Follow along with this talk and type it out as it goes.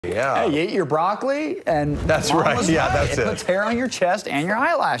Yeah. Hey, you ate your broccoli, and that's right. Yeah, that's it. It puts hair on your chest and your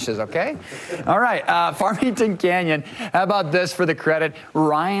eyelashes, okay? All right, Farmington Canyon. How about this for the credit?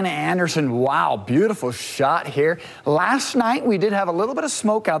 Ryan Anderson. Wow, beautiful shot here. Last night, we did have a little bit of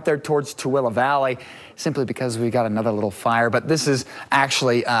smoke out there towards Tooele Valley, simply because we got another little fire. But this is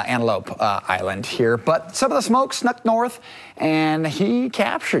actually Antelope Island here. But some of the smoke snuck north, and he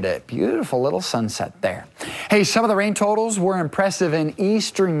captured it. Beautiful little sunset there. Hey, some of the rain totals were impressive in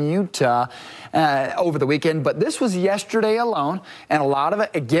eastern Utah over the weekend, but this was yesterday alone, and a lot of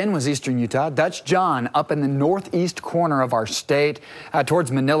it, again, was eastern Utah. Dutch John up in the northeast corner of our state towards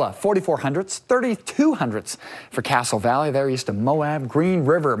Manila, 4,400ths, 3,200ths for Castle Valley, there east of Moab, Green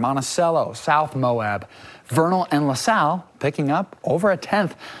River, Monticello, South Moab, Vernal and LaSalle picking up over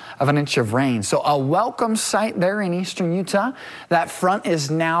 1/10 of an inch of rain. So a welcome sight there in eastern Utah. That front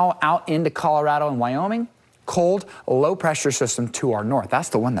is now out into Colorado and Wyoming. Cold, low-pressure system to our north. That's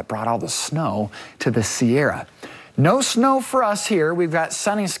the one that brought all the snow to the Sierra. No snow for us here. We've got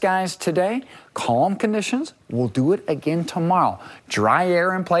sunny skies today, calm conditions. We'll do it again tomorrow. Dry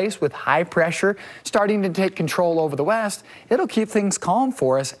air in place with high pressure starting to take control over the west. It'll keep things calm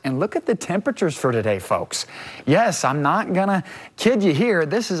for us. And look at the temperatures for today, folks. Yes, I'm not gonna kid you here.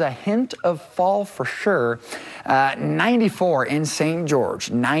 This is a hint of fall for sure. 94 in St.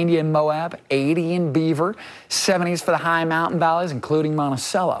 George, 90 in Moab, 80 in Beaver, 70s for the high mountain valleys, including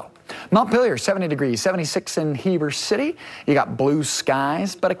Monticello. Montpelier, 70 degrees, 76 in Heber City. You got blue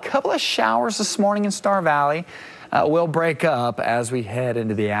skies, but a couple of showers this morning in Star Valley will break up as we head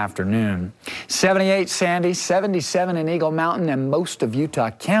into the afternoon. 78 Sandy, 77 in Eagle Mountain, and most of Utah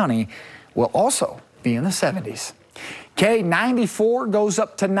County will also be in the 70s. K94 goes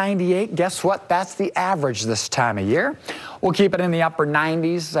up to 98. Guess what? That's the average this time of year. We'll keep it in the upper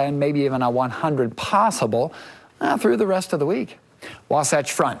 90s and maybe even a 100 possible through the rest of the week.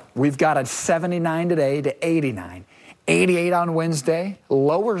 Wasatch Front, we've got a 79 today to 89. 88 on Wednesday,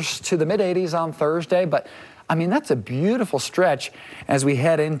 lowers to the mid-80s on Thursday, but I mean, that's a beautiful stretch as we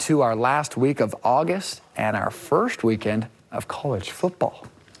head into our last week of August and our first weekend of college football.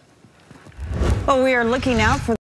 Well, we are looking out for